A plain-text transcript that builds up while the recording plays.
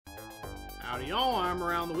Howdy y'all, I'm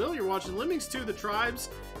Around the Wheel. You're watching Lemmings 2 The Tribes,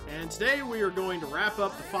 and today we are going to wrap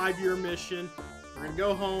up the 5-year mission. We're going to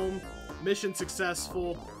go home, mission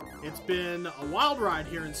successful. It's been a wild ride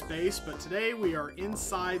here in space, but today we are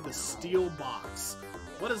inside the steel box.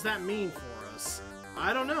 What does that mean for us?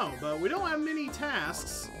 I don't know, but we don't have many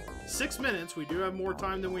tasks. 6 minutes, we do have more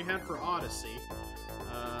time than we had for Odyssey.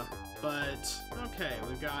 But okay,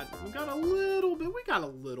 we got a little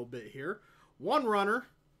bit here. One runner.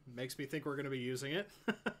 Makes me think we're going to be using it.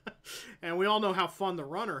 And we all know how fun the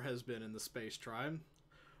runner has been in the Space Tribe.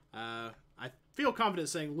 I feel confident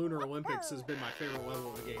saying Lunar Olympics has been my favorite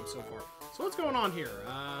level of the game so far. So what's going on here?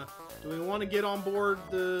 Do we want to get on board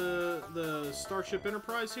the Starship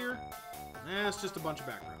Enterprise here? Nah, it's just a bunch of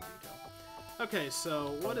background detail. Okay,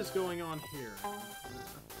 so what is going on here?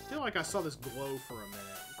 I feel like I saw this glow for a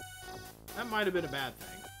minute. That might have been a bad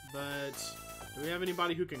thing. But do we have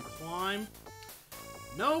anybody who can climb?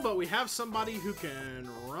 No, but we have somebody who can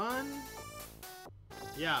run.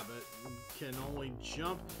 Yeah, but can only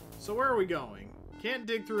jump. So where are we going? Can't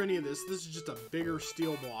dig through any of this. This is just a bigger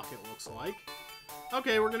steel block, it looks like.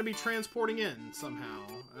 Okay, we're going to be transporting in somehow.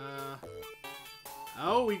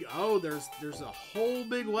 There's a whole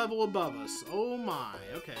big level above us. Oh my,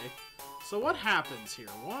 okay. So what happens here?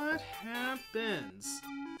 What happens?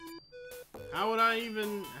 How would I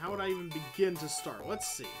even begin to start? Let's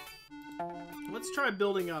see. Let's try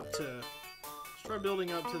building up to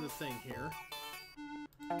the thing here.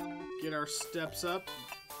 Get our steps up.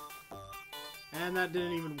 And that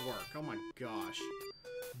didn't even work. Oh my gosh.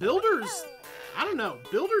 Builders, I don't know.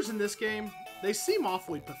 Builders in this game, they seem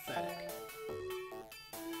awfully pathetic.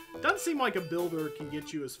 Doesn't seem like a builder can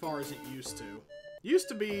get you as far as it used to. Used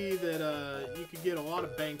to be that you could get a lot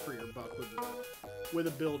of bang for your buck with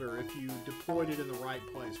a builder if you deployed it in the right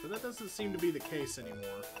place, but that doesn't seem to be the case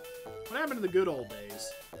anymore. What happened to the good old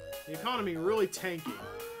days? The economy really tanking.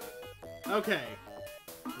 Okay.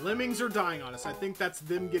 Lemmings are dying on us. I think that's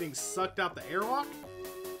them getting sucked out the airlock,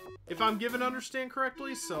 if I'm given to understand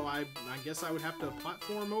correctly, so I guess I would have to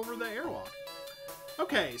platform over the airlock.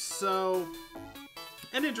 Okay, so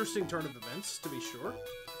an interesting turn of events, to be sure.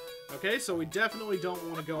 Okay, so we definitely don't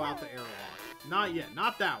want to go out the airlock. Not yet.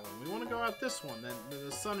 Not that one. We want to go out this one. Then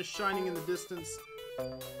the sun is shining in the distance.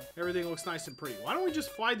 Everything looks nice and pretty. Why don't we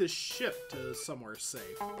just fly this ship to somewhere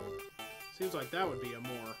safe? Seems like that would be a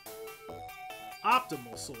more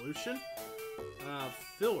optimal solution.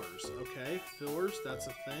 Fillers. Okay, fillers. That's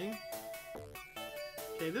a thing.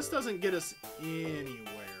 Okay, this doesn't get us anywhere.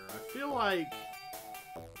 I feel like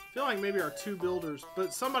maybe our two builders,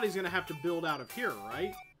 but somebody's going to have to build out of here,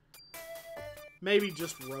 right? Maybe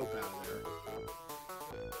just rope out of there.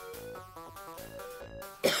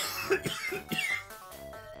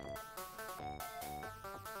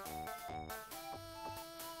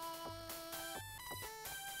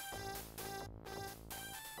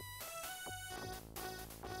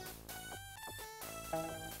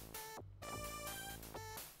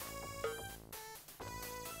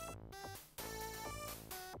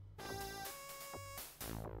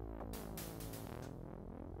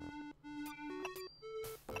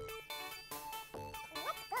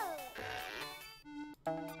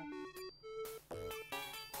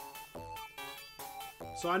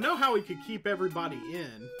 So I know how we could keep everybody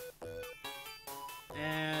in,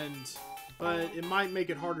 but it might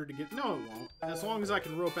make it harder to get. No, it won't. As long as I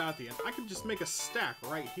can rope out the end, I can just make a stack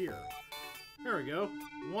right here. There we go.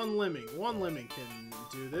 One lemming can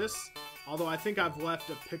do this. Although I think I've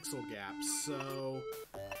left a pixel gap, so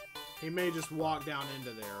he may just walk down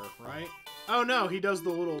into there, right? Oh no, he does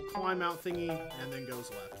the little climb out thingy and then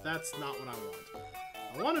goes left. That's not what I want.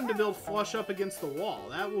 I want him to build flush up against the wall.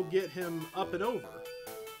 That will get him up and over.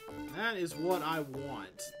 That is what I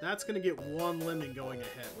want. That's going to get one lemming going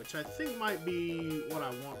ahead, which I think might be what I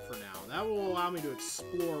want for now. That will allow me to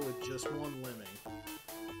explore with just one lemming.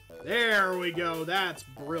 There we go. That's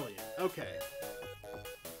brilliant. Okay.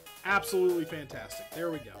 Absolutely fantastic. There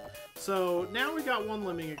we go. So now we got one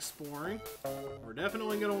lemming exploring. We're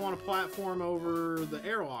definitely going to want to platform over the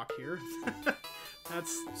airlock here.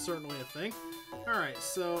 That's certainly a thing. Alright,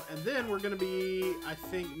 so, and then we're going to be, I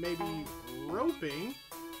think, maybe roping.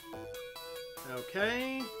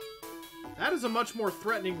 Okay. That is a much more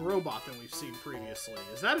threatening robot than we've seen previously.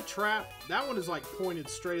 Is that a trap? That one is like pointed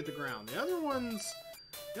straight at the ground. The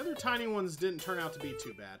other tiny ones didn't turn out to be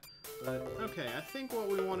too bad. But, okay, I think what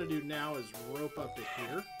we want to do now is rope up to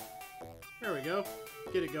here. There we go.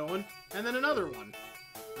 Get it going. And then another one.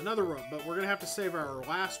 Another rope, but we're going to have to save our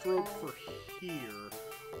last rope for here.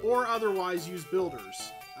 Or otherwise use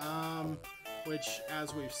builders. Which,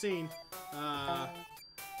 as we've seen,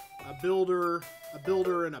 a builder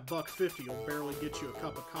and a $1.50 will barely get you a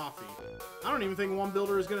cup of coffee. I don't even think one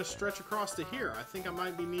builder is going to stretch across to here. I think I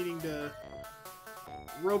might be needing to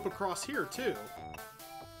rope across here too.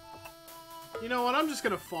 You know what? I'm just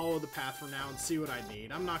going to follow the path for now and see what I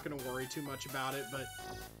need. I'm not going to worry too much about it, but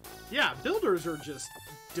yeah, builders are just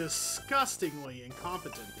disgustingly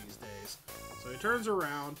incompetent these days. So he turns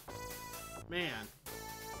around. Man,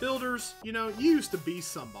 builders, you know, you used to be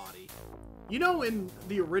somebody. You know, in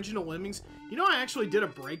the original Lemmings, you know, I actually did a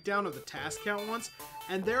breakdown of the task count once,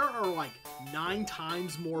 and there are like 9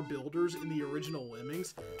 times more builders in the original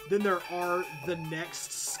Lemmings than there are the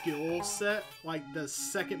next skill set, like the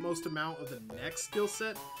second most amount of the next skill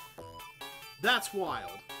set. That's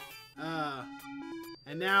wild.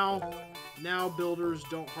 And now builders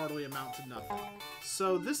don't hardly amount to nothing.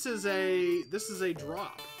 So this is a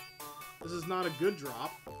drop. This is not a good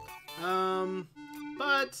drop.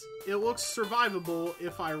 But it looks survivable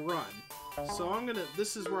if I run. So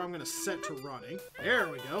this is where I'm gonna set to running. There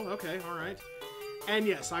we go. Okay, all right. And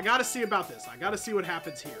yes, I gotta see about this. I gotta see what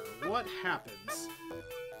happens here. What happens?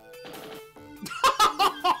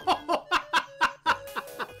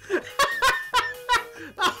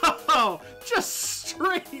 Oh, just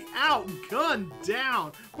straight out gunned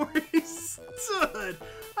down where he stood.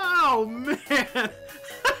 Oh man.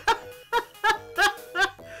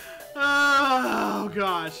 Oh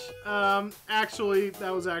gosh. Actually,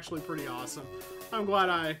 that was actually pretty awesome. I'm glad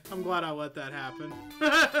I let that happen.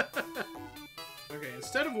 Okay,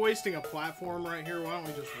 instead of wasting a platform right here, why don't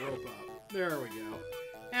we just rope up? There we go.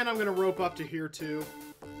 And I'm gonna rope up to here too.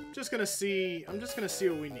 I'm just gonna see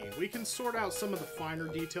what we need. We can sort out some of the finer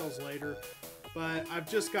details later, but I've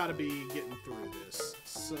just got to be getting through this.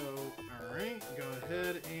 So, alright, go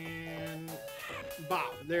ahead and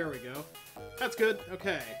bop. There we go. That's good.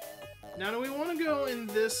 Okay. Now, do we want to go in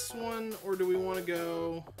this one, or do we want to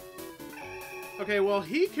go... Okay, well,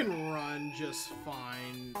 he can run just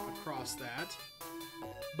fine across that,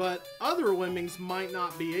 but other Lemmings might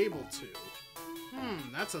not be able to.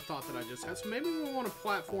 That's a thought that I just had. So maybe we want to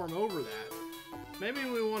platform over that. Maybe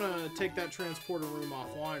we want to take that transporter room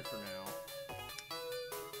offline for now.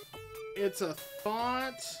 It's a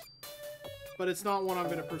thought, but it's not one I'm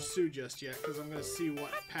going to pursue just yet, because I'm going to see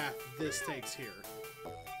what path this takes here.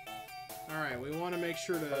 Alright, we want to make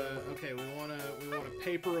sure to... Okay, we want to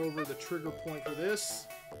paper over the trigger point for this.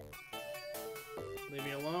 Leave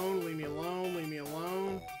me alone, leave me alone, leave me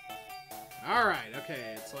alone. Alright,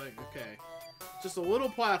 okay, it's like, okay. Just a little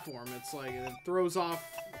platform. It's like, it throws off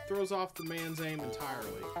the man's aim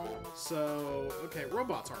entirely. So, okay,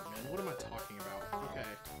 robots aren't men. What am I talking about? Okay.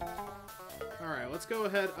 Alright, let's go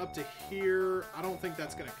ahead up to here. I don't think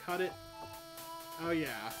that's gonna cut it. Oh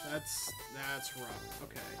yeah, that's rough.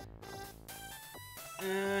 Okay.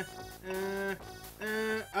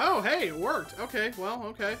 Oh, hey, it worked. Okay, well,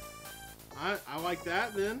 okay. I like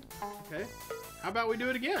that then. Okay. How about we do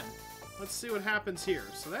it again? Let's see what happens here.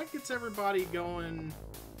 So that gets everybody going.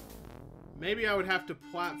 Maybe I would have to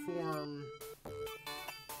platform.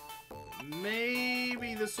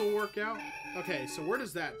 Maybe this will work out. Okay, so where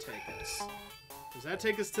does that take us? Does that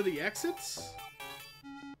take us to the exits?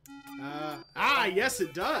 Yes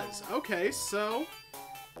it does. Okay, so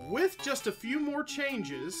with just a few more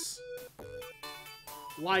changes,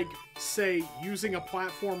 like, say, using a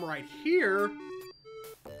platform right here,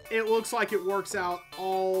 it looks like it works out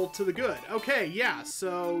all to the good. Okay, yeah,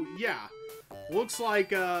 so, yeah. Looks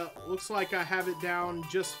like I have it down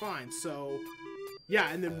just fine. So, yeah,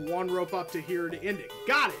 and then one rope up to here to end it.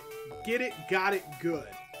 Got it. Get it, got it, good.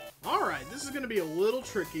 Alright, this is going to be a little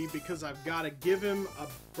tricky because I've got to give him a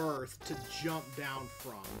berth to jump down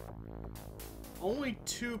from. Only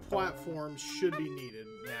 2 platforms should be needed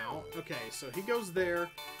now. Okay, so he goes there.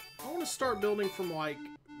 I want to start building from, like,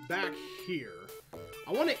 back here.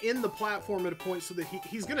 I want to end the platform at a point so that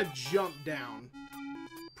he's going to jump down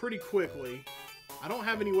pretty quickly. I don't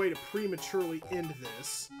have any way to prematurely end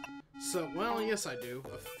this. So, well, yes I do.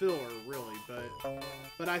 A filler, really,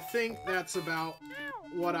 but I think that's about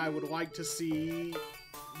what I would like to see.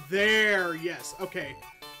 There, yes. Okay,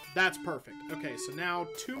 that's perfect. Okay, so now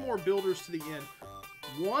 2 more builders to the end.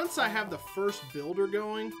 Once I have the first builder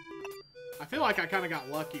going, I feel like I kind of got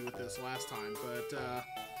lucky with this last time, but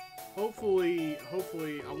hopefully,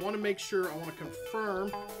 I want to make sure, I want to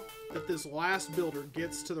confirm that this last builder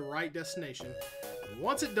gets to the right destination. And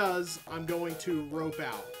once it does, I'm going to rope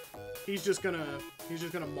out. He's just gonna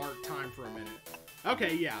mark time for a minute.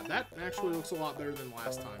 Okay, yeah, that actually looks a lot better than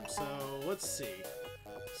last time. So let's see.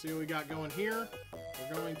 See what we got going here.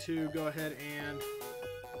 We're going to go ahead and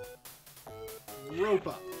rope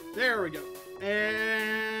up. There we go.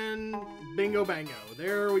 And bingo bango.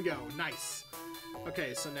 There we go. Nice.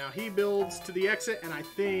 Okay, so now he builds to the exit, and I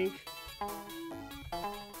think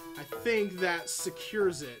that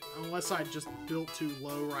secures it, unless I just built too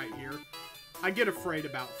low right here. I get afraid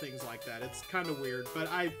about things like that. It's kind of weird, but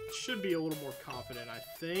I should be a little more confident, I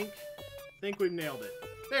think. I think we've nailed it.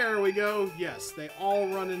 There we go. Yes, they all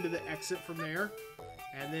run into the exit from there.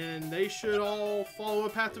 And then they should all follow a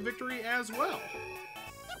path to victory as well.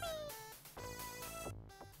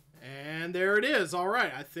 And there it is. All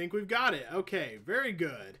right, I think we've got it. Okay, very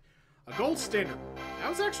good. A gold standard. That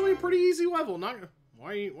was actually a pretty easy level.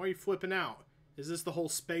 Why are you flipping out? Is this the whole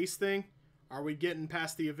space thing? Are we getting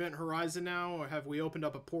past the event horizon now? Or have we opened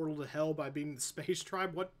up a portal to hell by being the space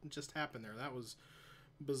tribe? What just happened there? That was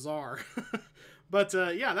bizarre. But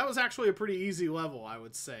yeah, that was actually a pretty easy level, I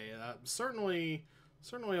would say. Certainly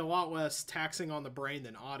a lot less taxing on the brain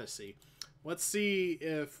than Odyssey. Let's see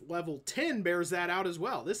if level 10 bears that out as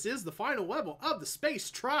well. This is the final level of the Space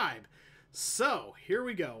Tribe. So, here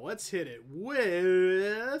we go. Let's hit it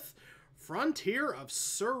with Frontier of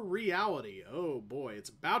Surreality. Oh boy, it's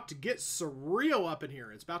about to get surreal up in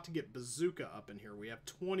here. It's about to get bazooka up in here. We have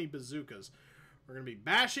 20 bazookas. We're going to be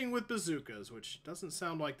bashing with bazookas, which doesn't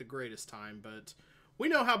sound like the greatest time, but we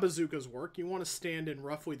know how bazookas work. You want to stand in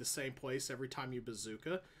roughly the same place every time you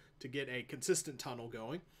bazooka to get a consistent tunnel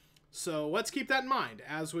going. So let's keep that in mind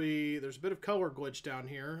as there's a bit of color glitch down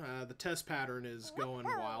here. The test pattern is going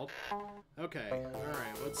wild. Okay,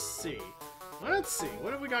 alright, let's see.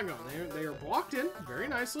 What have we got going? They are blocked in very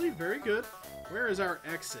nicely, very good. Where is our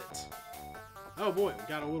exit? Oh boy, we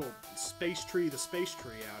got a little space tree, the space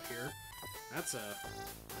tree out here. That's a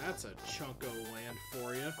chunk of land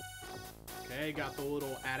for you. Okay, got the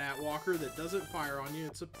little AT-AT walker that doesn't fire on you.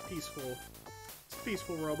 It's a peaceful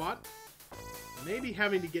robot. Maybe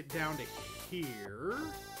having to get down to here.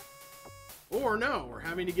 Or no, we're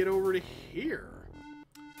having to get over to here.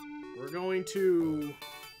 We're going to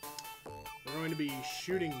be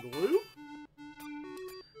shooting glue.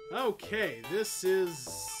 Okay, this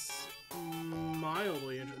is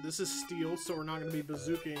mildly interesting. This is steel, so we're not going to be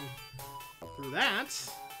bazooking through that.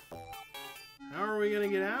 How are we going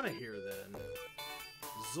to get out of here then?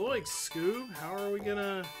 Zoink, Scoob. How are we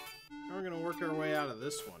gonna work our way out of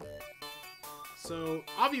this one? So,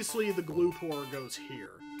 obviously the glue pour goes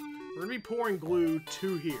here. We're going to be pouring glue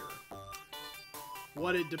to here.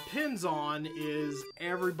 What it depends on is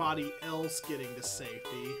everybody else getting to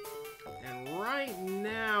safety. And right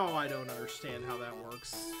now, I don't understand how that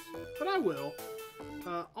works. But I will.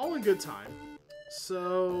 All in good time.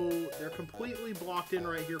 So, they're completely blocked in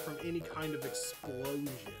right here from any kind of explosion.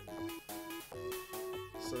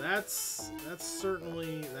 So that's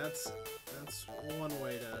certainly, that's one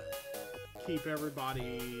way to keep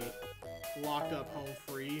everybody locked up home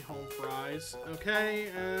free, home fries. Okay,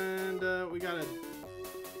 and we gotta.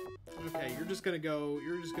 Okay, you're just gonna go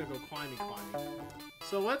climbing.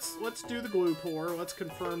 So let's do the glue pour. Let's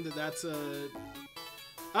confirm that that's a.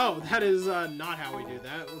 Oh, that is not how we do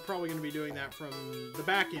that. We're probably gonna be doing that from the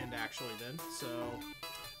back end actually then. So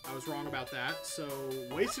I was wrong about that. So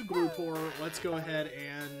wasted glue pour. Let's go ahead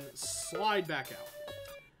and slide back out.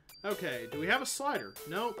 Okay, do we have a slider?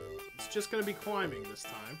 Nope. It's just going to be climbing this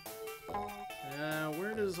time.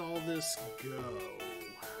 Where does all this go?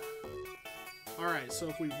 Alright, so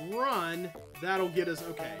if we run, that'll get us...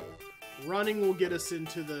 Okay. Running will get us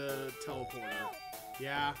into the teleporter.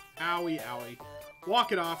 Yeah. Owie, owie.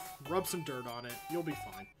 Walk it off. Rub some dirt on it. You'll be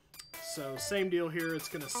fine. So, same deal here. It's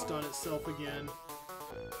going to stun itself again.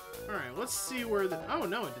 Alright, let's see where the... Oh,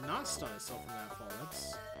 no, it did not stun itself from that fall.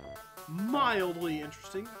 That's mildly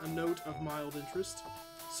interesting. A note of mild interest.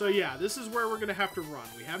 So yeah, this is where we're gonna have to run.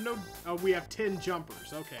 We have no... Oh, we have 10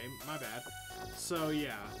 jumpers. Okay, my bad. So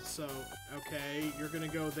yeah, so... Okay, you're gonna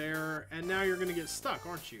go there, and now you're gonna get stuck,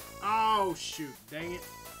 aren't you? Oh, shoot. Dang it.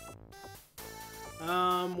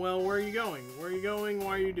 Well, where are you going? Where are you going?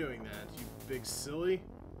 Why are you doing that, you big silly?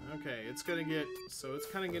 Okay, it's gonna get... So it's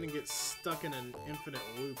kind of gonna get stuck in an infinite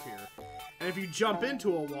loop here. And if you jump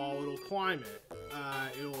into a wall, it'll climb it.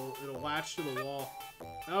 It'll latch to the wall.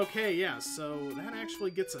 Okay, yeah, so that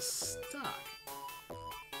actually gets us stuck.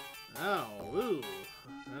 Oh, ooh.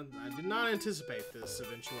 I did not anticipate this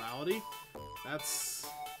eventuality. That's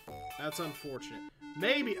unfortunate.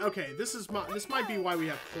 Maybe, okay, this might be why we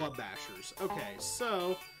have club bashers. Okay,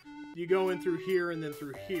 so you go in through here and then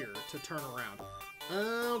through here to turn around.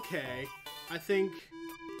 Okay, I think,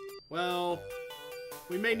 well,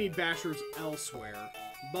 we may need bashers elsewhere,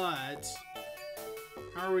 but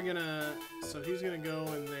how are we gonna... So he's gonna go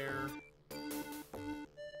in there.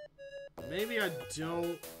 maybe I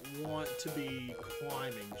don't want to be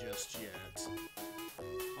climbing just yet.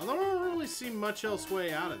 Although I don't really see much else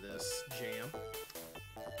way out of this jam.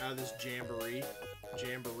 Out of this jamboree.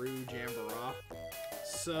 Jamboree, jambara.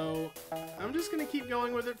 So, I'm just going to keep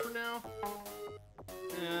going with it for now.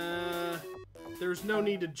 There's no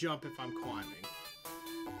need to jump if I'm climbing.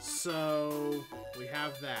 So, we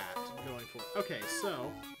have that going for it. Okay,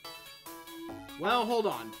 so... Well, hold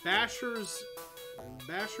on. Bashers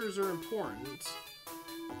are important.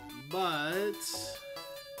 But...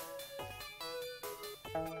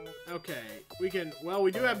 Okay, we can... Well,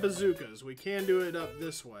 we do have bazookas. We can do it up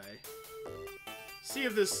this way. See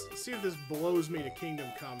if this blows me to Kingdom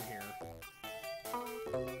Come here.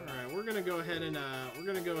 Alright, we're gonna go ahead and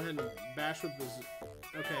bash with bazooka.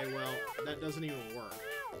 Okay, well, that doesn't even work.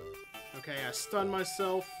 Okay, I stunned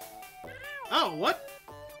myself. Oh, what?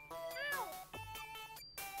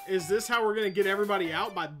 Is this how we're gonna get everybody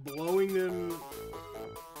out? By blowing them...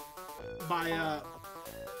 By,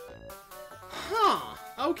 Huh,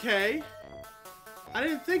 okay. I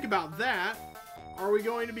didn't think about that. Are we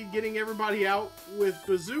going to be getting everybody out with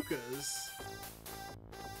bazookas?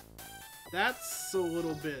 That's a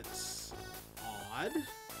little bit odd.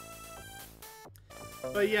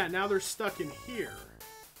 But yeah, now they're stuck in here.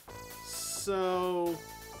 So,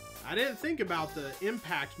 I didn't think about the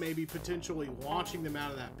impact maybe potentially launching them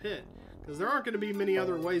out of that pit. Because there aren't going to be many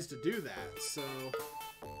other ways to do that, so...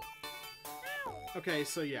 Okay,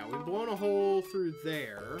 so yeah, we've blown a hole through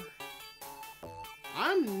there.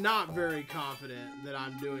 I'm not very confident that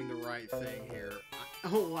I'm doing the right thing here. I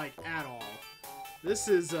don't like at all. This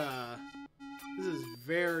is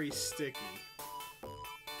very sticky.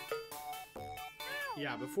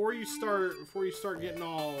 Yeah, before you start getting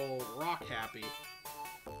all rock happy,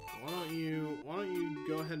 why don't you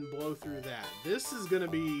go ahead and blow through that? This is gonna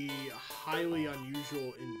be highly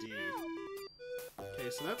unusual indeed. Okay,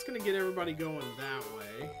 so that's gonna get everybody going that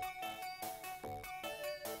way.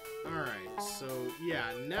 Alright, so yeah,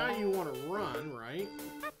 now you want to run, right?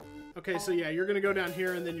 Okay, so yeah, you're gonna go down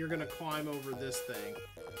here and then you're gonna climb over this thing.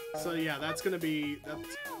 So yeah, that's gonna be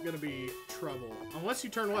trouble. Unless you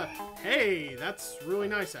turn left. Hey, that's really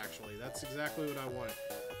nice actually. That's exactly what I wanted.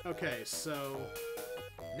 Okay, so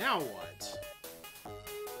now what?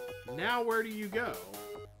 Now where do you go?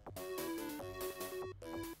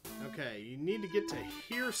 Okay, you need to get to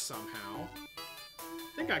here somehow.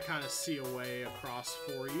 I think I kind of see a way across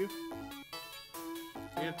for you.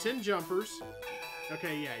 We have 10 jumpers.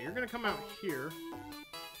 Okay, yeah, you're going to come out here.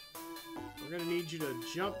 We're going to need you to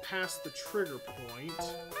jump past the trigger point.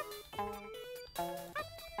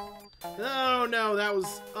 Oh, no, that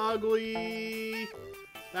was ugly.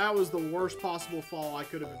 That was the worst possible fall I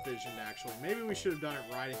could have envisioned, actually. Maybe we should have done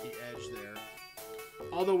it right at the edge there.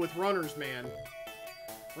 Although with runners, man,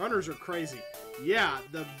 runners are crazy. Yeah,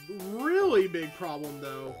 the really big problem,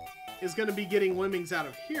 though, is going to be getting Lemmings out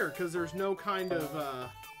of here, because there's no kind of,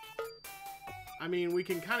 I mean, we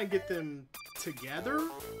can kind of get them together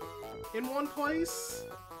in one place,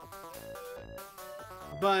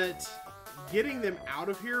 but getting them out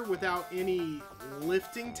of here without any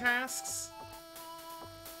lifting tasks,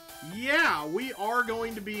 yeah, we are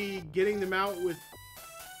going to be getting them out with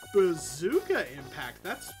bazooka impact.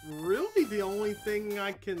 That's really the only thing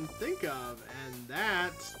I can think of, and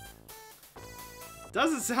that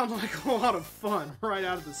doesn't sound like a lot of fun right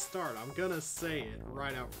out of the start. I'm gonna say it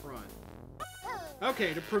right out front.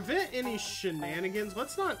 Okay, to prevent any shenanigans,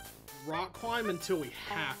 let's not rock climb until we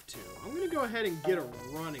have to. I'm gonna go ahead and get a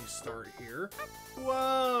running start here.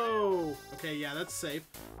 Whoa! Okay, yeah, that's safe.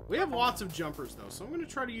 We have lots of jumpers though, so I'm gonna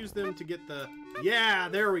try to use them to get the... Yeah,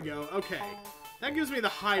 there we go. Okay. That gives me the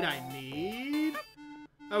height I need.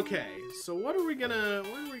 Okay, so what are we gonna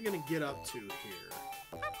get up to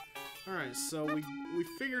here? Alright, so we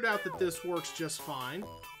figured out that this works just fine,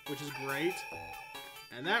 which is great.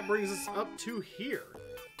 And that brings us up to here.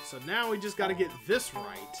 So now we just gotta get this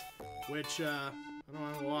right, which I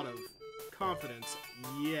don't have a lot of confidence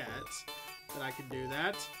yet that I can do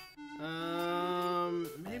that.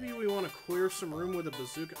 Maybe we want to clear some room with a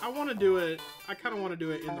bazooka. I want to do it, I kind of want to do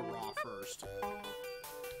it in the raw first.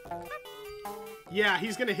 Yeah,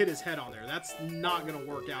 he's going to hit his head on there. That's not going to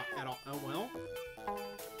work out at all. Oh, well.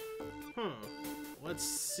 Let's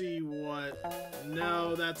see what...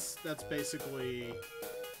 No, that's basically...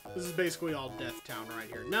 This is basically all Death Town right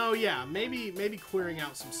here. No, yeah, maybe clearing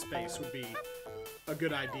out some space would be a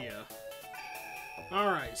good idea.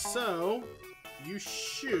 Alright, so... You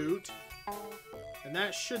shoot, and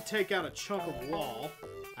that should take out a chunk of wall.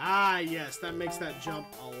 Ah, yes, that makes that jump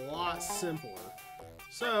a lot simpler.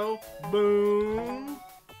 So, boom.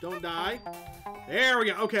 Don't die. There we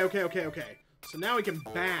go. Okay, okay, okay, okay. So now we can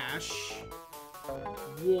bash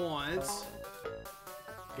once.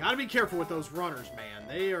 Gotta be careful with those runners, man.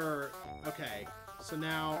 They are... Okay. So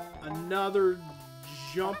now another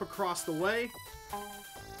jump across the way.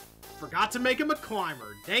 Forgot to make him a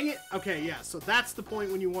climber. Dang it. Okay, yeah. So that's the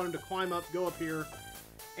point when you want him to climb up, go up here,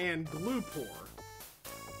 and glue pour.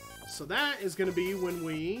 So that is going to be when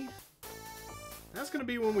we... That's going to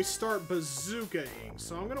be when we start bazookaing.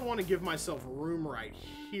 So I'm going to want to give myself room right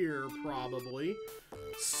here, probably.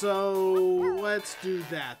 So let's do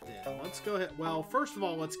that then. Let's go ahead. Well, first of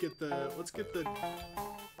all, let's get the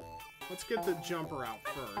jumper out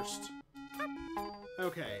first.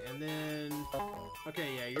 Okay, and then...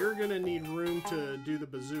 Okay, yeah, you're going to need room to do the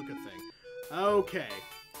bazooka thing. Okay.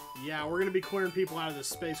 Yeah, we're going to be clearing people out of this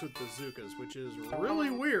space with bazookas, which is really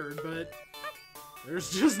weird, but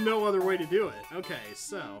there's just no other way to do it. Okay,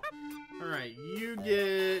 so, alright, you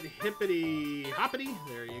get hippity-hoppity.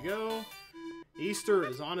 There you go. Easter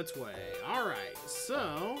is on its way. Alright,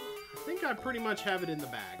 so, I think I pretty much have it in the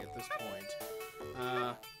bag at this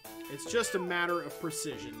point. It's just a matter of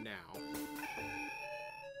precision now.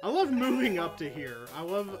 I love moving up to here. I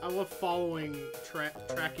love following,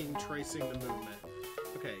 tracking, tracing the movement.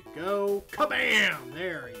 Okay, go. Kabam!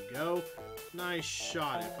 There you go. Nice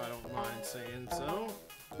shot, if I don't mind saying so.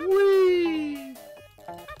 Whee!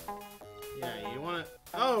 Yeah, you want to...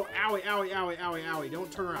 Oh, owie, owie, owie, owie, owie.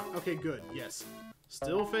 Don't turn around. Okay, good. Yes.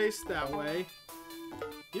 Still face that way.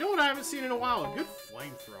 You know what I haven't seen in a while? A good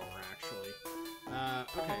flamethrower, actually.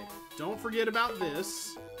 Okay. Don't forget about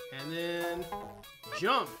this. And then...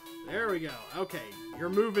 Jump. There we go. Okay, you're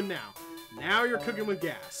moving now. Now you're cooking with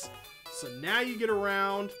gas. So now you get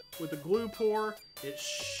around with the glue pour. It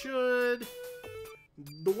should...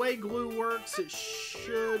 The way glue works, it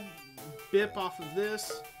should bip off of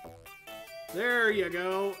this. There you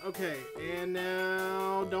go. Okay, and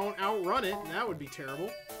now don't outrun it. That would be terrible.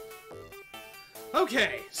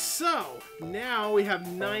 Okay, so now we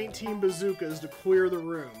have 19 bazookas to clear the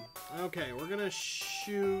room. Okay, we're gonna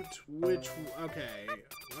shoot which... Okay,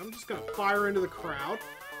 I'm just gonna fire into the crowd.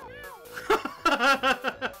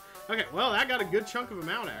 Okay, well, that got a good chunk of them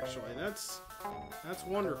out, actually. That's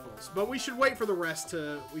wonderful. But we should wait for the rest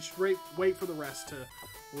to... wait for the rest to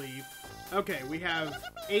leave. Okay, we have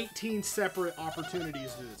 18 separate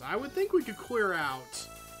opportunities to do this. I would think we could clear out...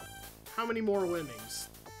 How many more lemmings?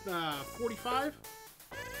 45?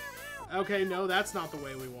 Okay, no, that's not the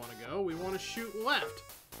way we want to go. We want to shoot left.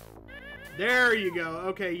 There you go.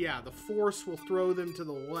 Okay, yeah, the force will throw them to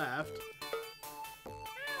the left.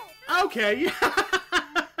 Okay, yeah.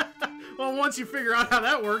 Well, once you figure out how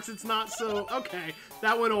that works, it's not so... Okay,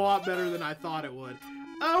 that went a lot better than I thought it would.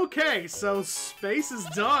 Okay, so space is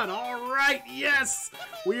done. All right, yes!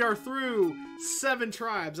 We are through 7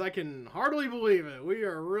 tribes. I can hardly believe it. We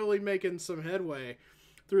are really making some headway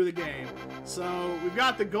through the game. So, we've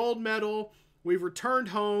got the gold medal. We've returned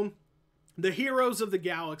home. The heroes of the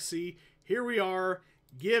galaxy. Here we are.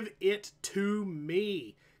 Give it to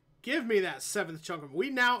me. Give me that 7th chunk of...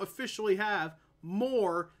 We now officially have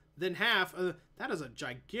more than half. That is a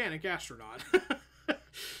gigantic astronaut.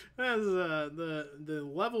 That is, the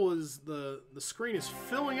level is... The screen is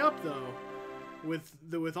filling up, though,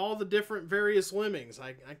 with all the different various lemmings.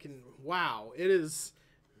 I can... Wow. It's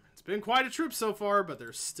been quite a trip so far, but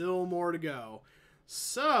there's still more to go.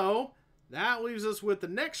 So... That leaves us with the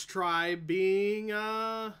next tribe being,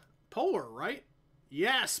 Polar, right?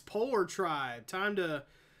 Yes, Polar tribe. Time to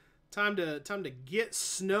get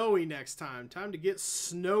snowy next time. Time to get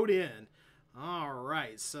snowed in. All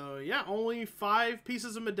right. So, yeah, only 5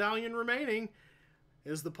 pieces of medallion remaining.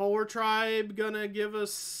 Is the Polar tribe gonna give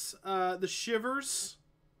us, the shivers?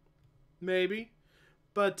 Maybe.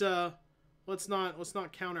 But, let's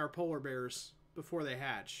not count our polar bears before they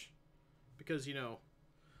hatch. Because, you know...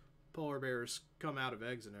 Polar bears come out of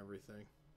eggs and everything.